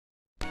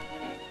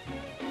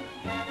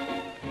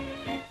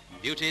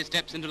Beauty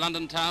steps into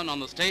London town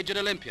on the stage at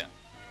Olympia.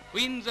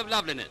 Queens of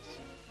loveliness,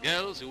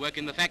 girls who work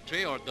in the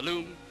factory or at the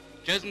loom,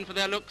 chosen for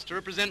their looks to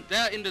represent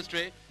their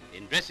industry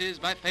in dresses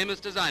by famous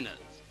designers.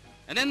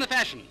 And then the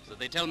fashions that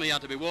they tell me are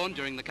to be worn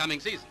during the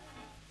coming season.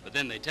 But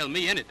then they tell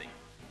me anything.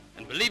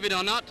 And believe it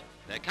or not,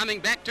 they're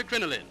coming back to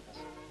crinolines.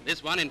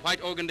 This one in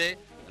white organdie,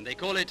 and they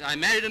call it I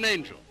Married an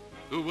Angel.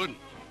 Who wouldn't?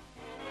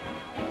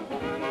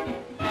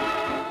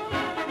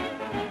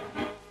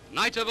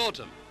 Night of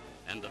autumn,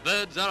 and the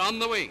birds are on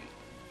the wing.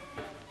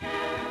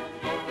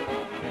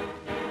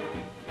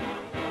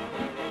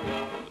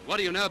 But what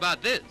do you know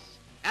about this?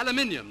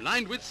 Aluminium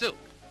lined with silk.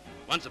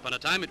 Once upon a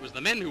time it was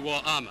the men who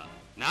wore armor.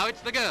 Now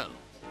it's the girls.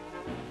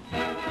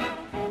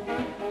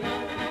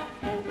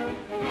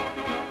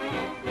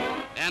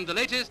 And the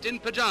latest in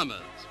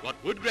pyjamas. What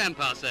would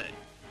Grandpa say?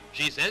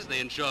 She says they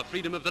ensure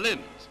freedom of the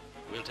limbs.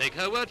 We'll take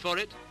her word for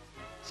it.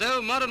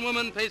 So modern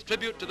woman pays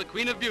tribute to the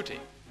Queen of Beauty.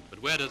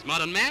 But where does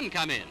modern man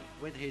come in?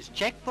 With his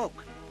checkbook.